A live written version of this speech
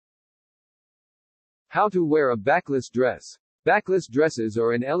How to wear a backless dress. Backless dresses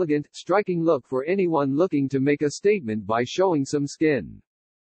are an elegant, striking look for anyone looking to make a statement by showing some skin.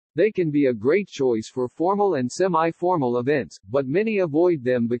 They can be a great choice for formal and semi-formal events, but many avoid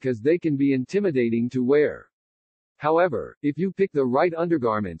them because they can be intimidating to wear. However, if you pick the right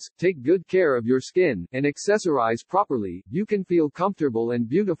undergarments, take good care of your skin, and accessorize properly, you can feel comfortable and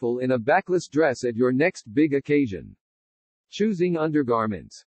beautiful in a backless dress at your next big occasion. Choosing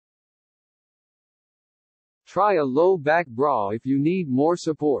undergarments. Try a low-back bra if you need more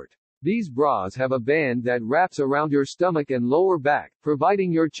support. These bras have a band that wraps around your stomach and lower back, providing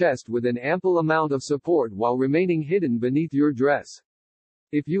your chest with an ample amount of support while remaining hidden beneath your dress.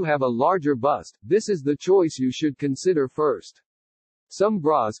 If you have a larger bust, this is the choice you should consider first. Some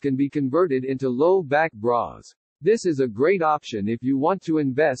bras can be converted into low-back bras. This is a great option if you want to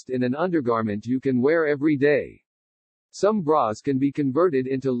invest in an undergarment you can wear every day. Some bras can be converted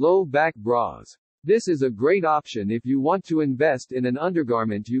into low-back bras. This is a great option if you want to invest in an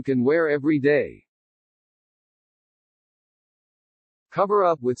undergarment you can wear every day. Cover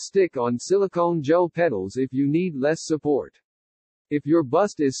up with stick-on silicone gel petals if you need less support. If your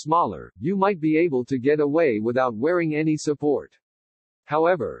bust is smaller, you might be able to get away without wearing any support.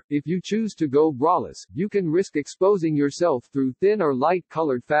 However, if you choose to go braless, you can risk exposing yourself through thin or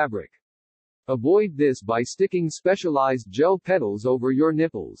light-colored fabric. Avoid this by sticking specialized gel petals over your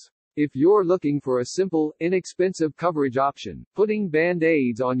nipples. If you're looking for a simple, inexpensive coverage option, putting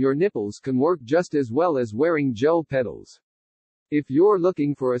band-aids on your nipples can work just as well as wearing gel petals. If you're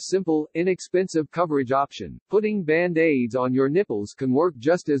looking for a simple, inexpensive coverage option, putting band-aids on your nipples can work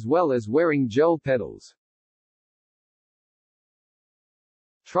just as well as wearing gel petals.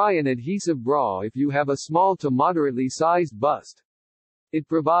 Try an adhesive bra if you have a small to moderately sized bust. It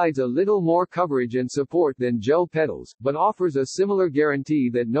provides a little more coverage and support than gel petals, but offers a similar guarantee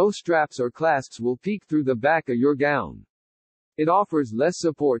that no straps or clasps will peek through the back of your gown. It offers less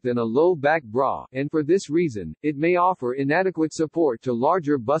support than a low-back bra, and for this reason, it may offer inadequate support to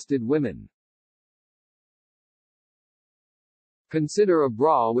larger busted women. Consider a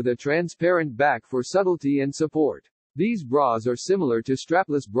bra with a transparent back for subtlety and support. These bras are similar to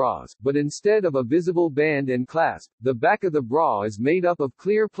strapless bras, but instead of a visible band and clasp, the back of the bra is made up of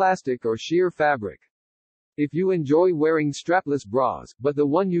clear plastic or sheer fabric. If you enjoy wearing strapless bras, but the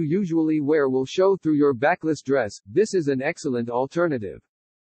one you usually wear will show through your backless dress, this is an excellent alternative.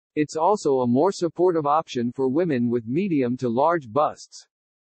 It's also a more supportive option for women with medium to large busts.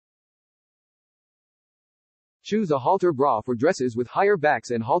 Choose a halter bra for dresses with higher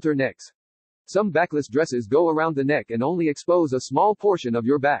backs and halter necks. Some backless dresses go around the neck and only expose a small portion of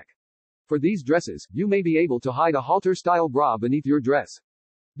your back. For these dresses, you may be able to hide a halter-style bra beneath your dress.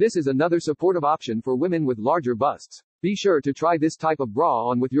 This is another supportive option for women with larger busts. Be sure to try this type of bra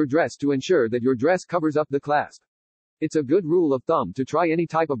on with your dress to ensure that your dress covers up the clasp. It's a good rule of thumb to try any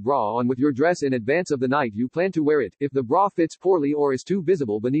type of bra on with your dress in advance of the night you plan to wear it. If the bra fits poorly or is too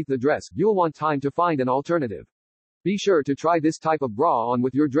visible beneath the dress, you'll want time to find an alternative. Be sure to try this type of bra on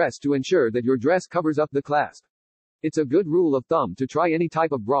with your dress to ensure that your dress covers up the clasp. It's a good rule of thumb to try any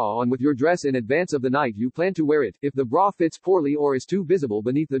type of bra on with your dress in advance of the night you plan to wear it. If the bra fits poorly or is too visible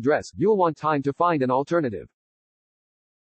beneath the dress, you'll want time to find an alternative.